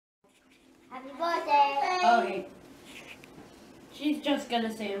Happy birthday. Okay. She's just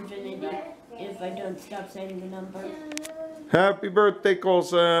gonna say infinity if I don't stop saying the number. Happy birthday,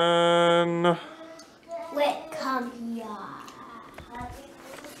 Coulson. Wait, come here.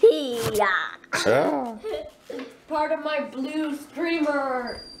 Yeah. Part of my blue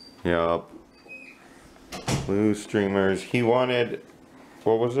streamer. Yup. Blue streamers. He wanted,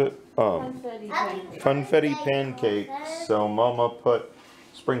 what was it? Funfetti pancakes. So Mama put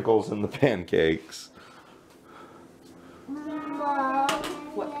sprinkles in the pancakes.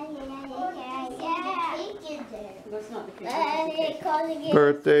 That's not the cake.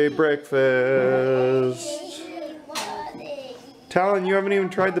 Birthday breakfast. Talon, you haven't even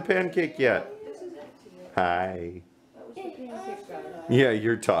tried the pancake yet. Hi. Yeah,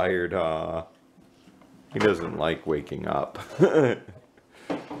 you're tired, huh? He doesn't like waking up.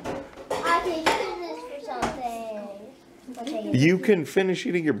 You can finish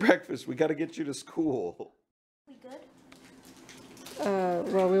eating your breakfast. We gotta get you to school. We good?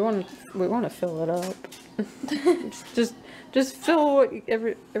 Well, we want to fill it up. just fill what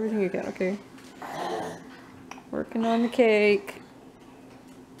everything you can, okay? Working on the cake.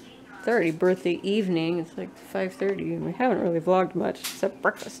 It's already birthday evening. It's like 5:30, and we haven't really vlogged much except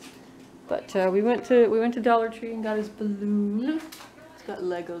breakfast. But we went to Dollar Tree and got his balloon. It's got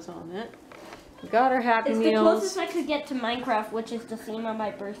Legos on it. We got our Happy Meals. It's the closest I could get to Minecraft, which is the theme of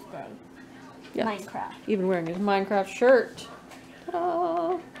my birthday. Yeah. Minecraft. Even wearing his Minecraft shirt.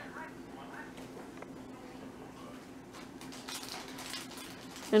 Ta-da!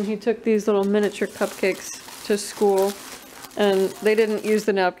 And he took these little miniature cupcakes to school, and they didn't use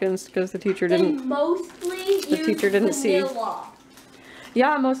the napkins because the teacher didn't. They mostly The teacher didn't see. vanilla.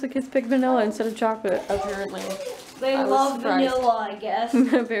 Yeah, most of the kids picked vanilla instead of chocolate, apparently. They I was love surprised. vanilla, I guess.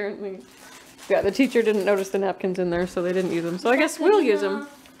 Apparently. Yeah, the teacher didn't notice the napkins in there, so they didn't use them. So I guess we'll use them.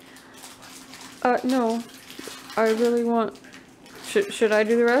 No. I really want... Should I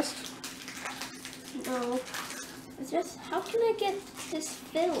do the rest? No. It's just, how can I get this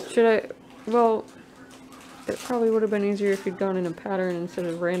filled? Should I... Well, it probably would have been easier if you'd gone in a pattern instead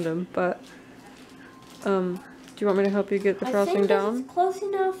of random, but... Do you want me to help you get the frosting down? It's close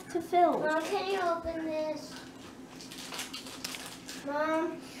enough to fill. Mom, can you open this?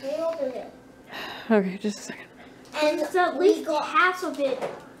 Mom, can you open it? Okay, just a second. And it's at least half of it.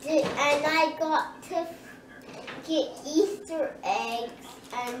 And I got to get Easter eggs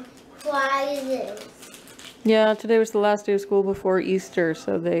and prizes. Yeah, today was the last day of school before Easter,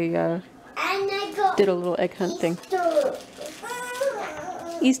 so they And I got did a little egg hunt thing. Easter.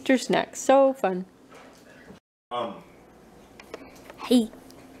 Easter snacks, so fun. Hey.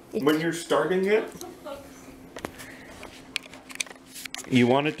 When you're starting it, you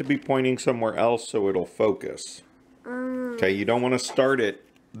want it to be pointing somewhere else so it'll focus. Okay, you don't want to start it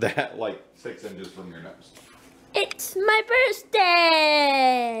that like 6 inches from your nose. It's my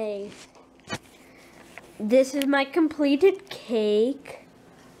birthday! This is my completed cake.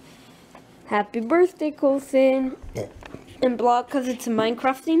 Happy birthday, Coulson. And block because it's a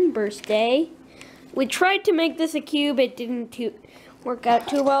Minecraft themed birthday. We tried to make this a cube. It didn't work out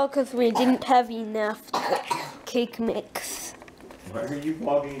too well because we didn't have enough cake mix. Why are you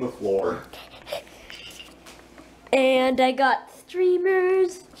vlogging the floor? And I got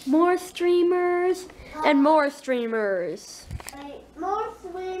streamers, more streamers, and more streamers. More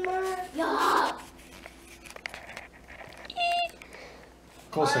streamers. Yeah.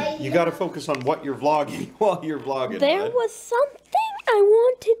 Coulson, you gotta focus on what you're vlogging while you're vlogging. There bud. was something I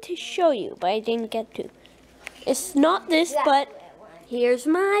wanted to show you, but I didn't get to. It's not this, but here's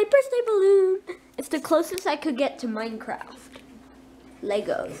my birthday balloon. It's the closest I could get to Minecraft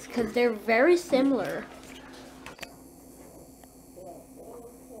Legos, because they're very similar.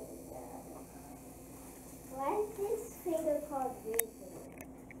 Why is this finger called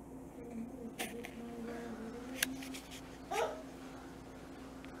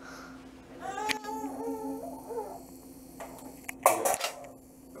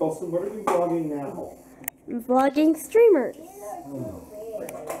Coulson, what are we vlogging now? I'm vlogging streamers.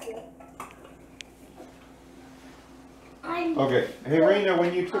 Okay. Hey, Raina,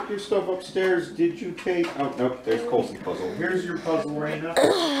 when you took your stuff upstairs, did you take... Oh, nope, there's Coulson's puzzle. Here's your puzzle, Raina.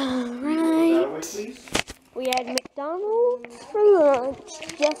 Right. Please. We had McDonald's for lunch,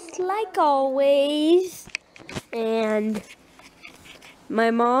 just like always. And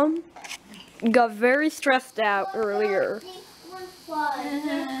my mom got very stressed out earlier.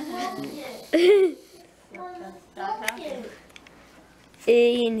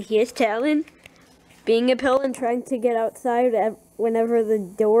 And here's Talon being a pill and trying to get outside whenever the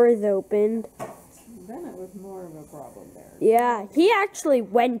door is opened. Then it was more of a problem there. Yeah, he actually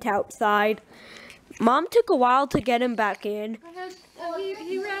went outside. Mom took a while to get him back in.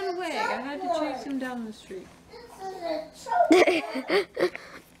 He ran away. I had to chase him down the street.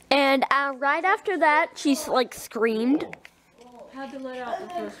 And right after that, she's like screamed. Had to let out the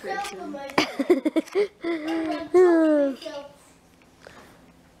frustration.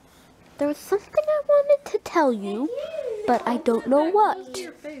 There was something I wanted to tell you, but I don't know what.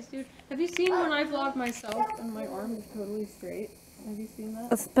 Your face, dude. Have you seen when I vlog myself and my arm is totally straight? Have you seen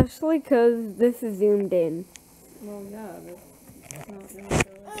that? Especially because this is zoomed in. Well, yeah, but it's not gonna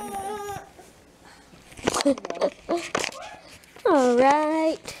show it.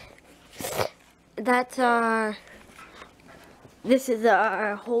 Alright. That's this is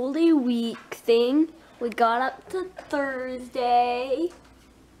our Holy Week thing. We got up to Thursday.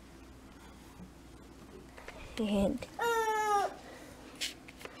 And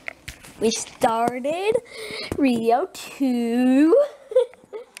we started Rio 2.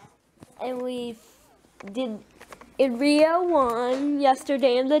 And we did in Rio 1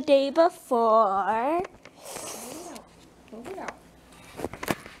 yesterday and the day before. Hold it out.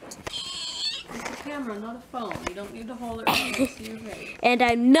 It's a camera, not a phone. You don't need to hold it unless you're ready. And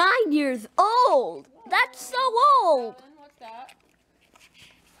I'm 9 years old. That's so old. Talon, what's that?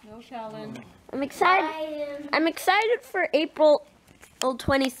 No Talon. I'm excited. I'm excited for April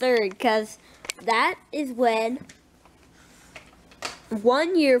 23rd because that is when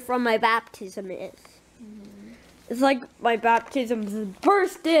 1 year from my baptism is. It's like my baptism's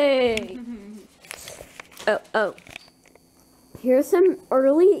birthday. Oh. Here's some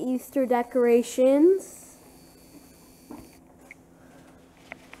early Easter decorations.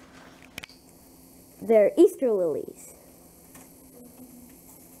 They're Easter lilies.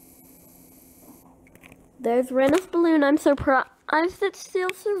 There's Rena's balloon. I'm surprised it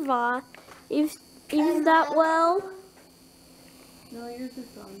still survived. Is that well? No, yours is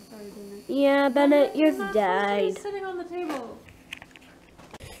gone. Sorry, Bennett. Yeah, Bennett, yours It's died. sitting on the table.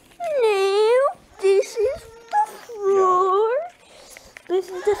 No, this is the floor. This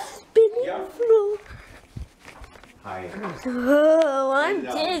is the spinning floor. Hi. Oh, I'm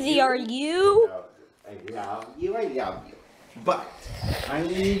dizzy. Are you? I love you. But I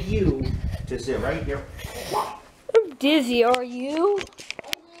need you to sit right here. I'm dizzy. Are you?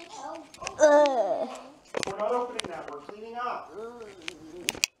 We're not opening that. We're cleaning up.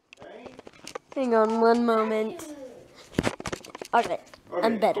 Okay? Hang on one moment. Okay,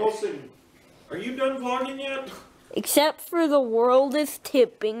 I'm better. Coulson, are you done vlogging yet? Except for the world is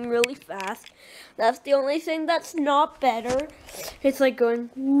tipping really fast. That's the only thing that's not better. It's like going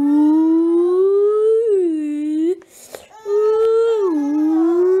woo, woo.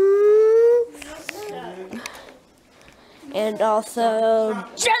 And also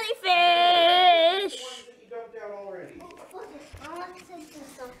jellyfish. You dumped out already.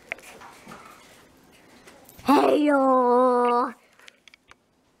 Hey y'all.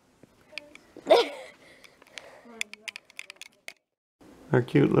 Our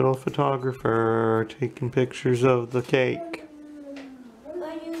cute little photographer taking pictures of the cake.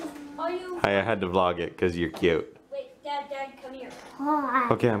 I had to vlog it because you're cute. Wait, Dad, come here.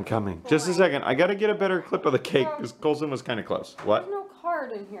 Okay, I'm coming. Just a second. I gotta get a better clip of the cake because Coulson was kind of close. What? There's no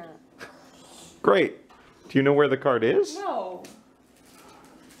card in here. Great. Do you know where the card is? No.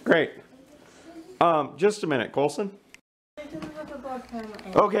 Great. Just a minute, Coulson. I didn't have a vlog camera.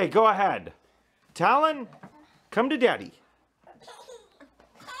 Okay, go ahead. Talon, come to Daddy.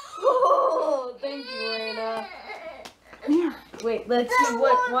 Oh, thank you, Raina. Wait, let's see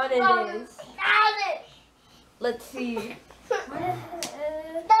what one it is. Let's see.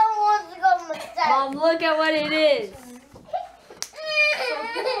 Mom, look at what it is.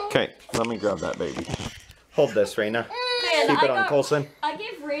 Okay, let me grab that baby. Hold this, Raina. Man, Keep it on, Coulson. I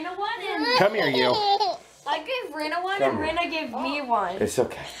gave Raina one and Come here, you. I gave Raina one Come and Raina gave me one. It's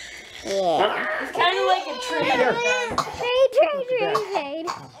okay. It's kind of like a trade. Trade.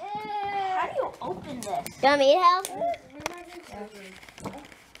 How do you open this? You want me to help?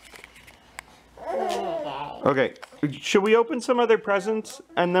 Okay, should we open some other presents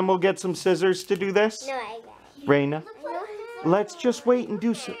and then we'll get some scissors to do this? No, I got it. Raina, let's just wait and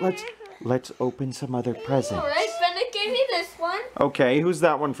do so. Let's open some other presents. All right, Bennett gave me this one. Okay, who's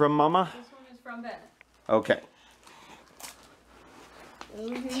that one from, Mama? This one is from Bennett. Okay.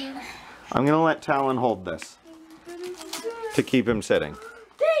 I'm gonna let Talon hold this to keep him sitting.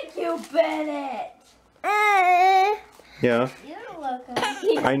 Thank you, Bennett. Yeah, You're welcome.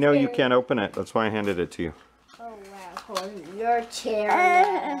 I know you can't open it. That's why I handed it to you. Oh wow, your chair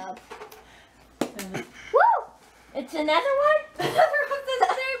up. Woo! It's another one? Another of the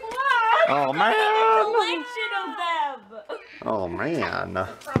same one! Oh man! Collection of them! Oh man.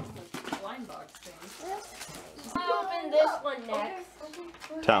 Blind box thing. I'll open this one next.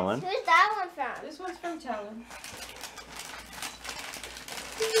 Talon. Who's that one from? This one's from Talon.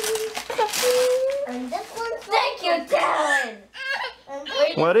 And this one's from Thank you, Talon.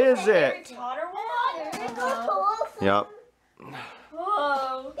 What is it? Harry Potter one? There's a Coulson. Yep.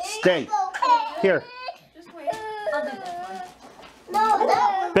 Whoa. Stay. Here. Just wait. I'll do this one. No,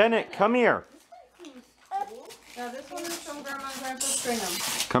 that one. Bennett, come here. Now this one is from Grandma and Grandpa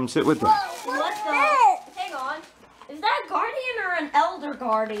Stringham. Come sit with me. What the? Hang on. Is that a guardian or an elder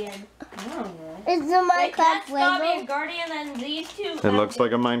guardian? I don't know. It's the Wait, that's Minecraft gotta be a Lego. guardian and these two. It looks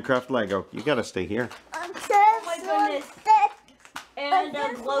like a Minecraft Lego. You gotta stay here. Oh my goodness. And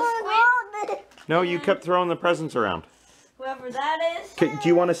a glow squid. No, you kept throwing the presents around. Whoever that is. Okay, do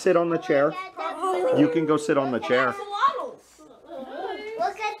you want to sit on the chair? Probably. You can go sit on the chair. Axolotls.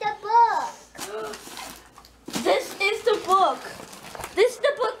 Look at the book. This is the book. This is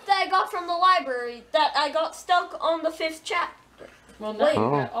the book that I got from the library that I got stuck on the 5th chapter. Well, now Wait. you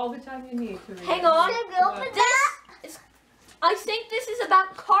got all the time you need to read. Hang it. on. Should we open This is, I think this is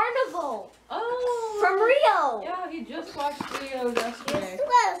about Carnival Oh. from Rio. Yeah, he just watched Rio yesterday.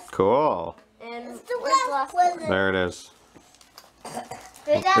 Cool. And It's the last one. There it is.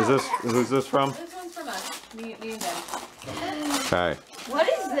 Who's this from? This one's from us. Me and Ben. Okay. what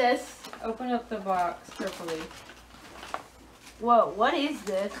is this? Open up the box carefully. Whoa, what is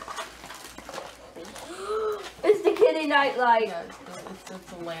this? It's the kitty nightlight. Yeah,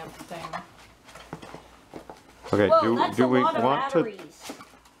 it's a lamp thing. Okay, Whoa, that's do a we lot of want to? batteries.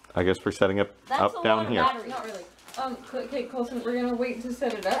 I guess we're setting it That's up a lot down of here. batteries. Not really. Okay, Coulson, we're gonna wait to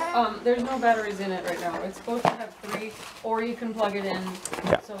set it up. There's no batteries in it right now. It's supposed to have 3, or you can plug it in.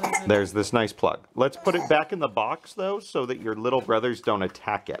 Yeah. So There's this nice plug. Let's put it back in the box though, so that your little brothers don't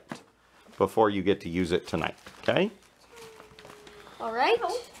attack it before you get to use it tonight. Okay? All right.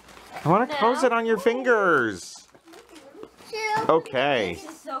 I want to close it on your fingers. Okay.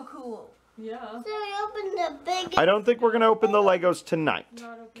 This is so cool. Yeah. So we open the big. I don't think we're gonna open the Legos tonight.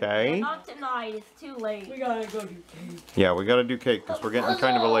 Okay? Not tonight. It's too late. We gotta go do cake. Yeah, we gotta do cake because we're getting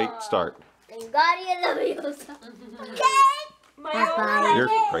kind of a late start. Guardian of Leviosa. My Bye-bye. own You're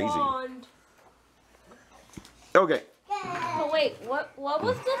magic crazy. wand. Okay. Oh wait, what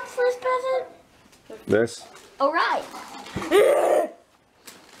was the first present? This. Oh right.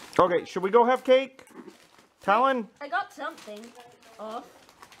 Okay, should we go have cake? Talon? I got something off.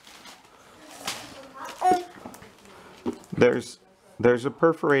 There's a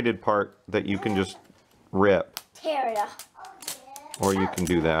perforated part that you can just rip. Tear it up. Or you can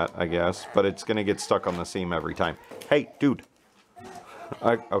do that, I guess. But it's going to get stuck on the seam every time. Hey, dude.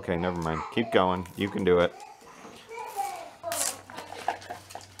 Okay, never mind. Keep going. You can do it. It's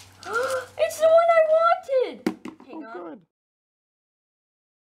the one I wanted. Hang on. Good.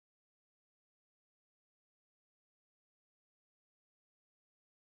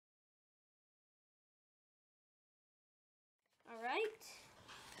 All right.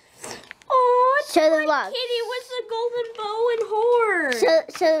 Oh, it's Show the my vlog. kitty with the golden bow and horn.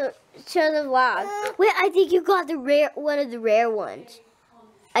 Show the vlog. Wait, I think you got the one of the rare ones.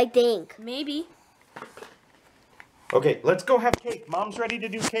 I think. Maybe. Okay, let's go have cake. Mom's ready to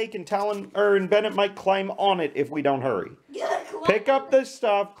do cake, and Talon and Bennett might climb on it if we don't hurry. Pick up this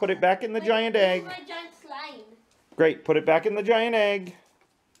stuff, put it back in the giant egg. My giant slime. Great, put it back in the giant egg.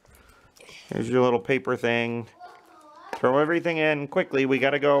 Here's your little paper thing. Throw everything in quickly. We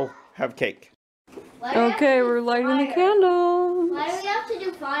gotta go have cake. Okay, we're lighting the candles. Why do we have to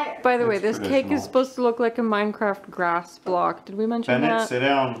do fire? By the way, It's this cake traditional. is supposed to look like a Minecraft grass block. Did we mention Bennett, that? sit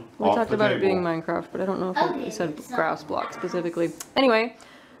down. We off talked the about it being table. Minecraft, but I don't know if Okay, we said so- grass block specifically. Anyway,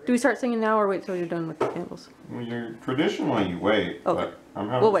 do we start singing now or wait till you're done with the candles? Well, traditionally you wait, Okay. but I'm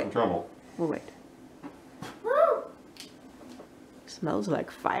having We'll some wait. trouble. We'll wait. Smells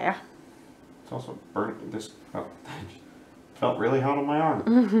like fire. It's also burnt. This felt really hot on my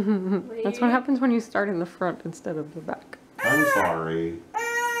arm. That's what happens when you start in the front instead of the back. I'm sorry.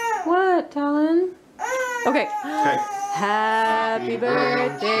 What, Talon? Okay. Okay. Happy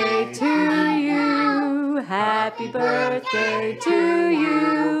birthday to you. Happy birthday to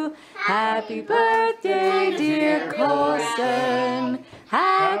you. Happy birthday, dear Coulson.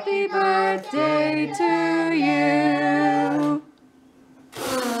 Happy birthday to you.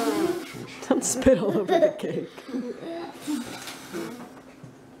 Don't spit all over the cake.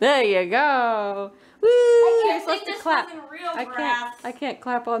 There you go. Woo! You're supposed to clap. Real I can't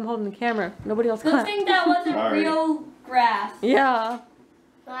clap while I'm holding the camera. Nobody else Good clap. thing that wasn't Sorry. real grass. Yeah.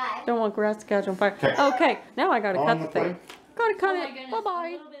 Why? Don't want grass to catch on fire. Okay. Okay, now I gotta On cut the the thing. plate. Gotta cut Oh my it. goodness, Bye bye.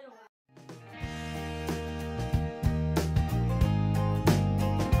 a little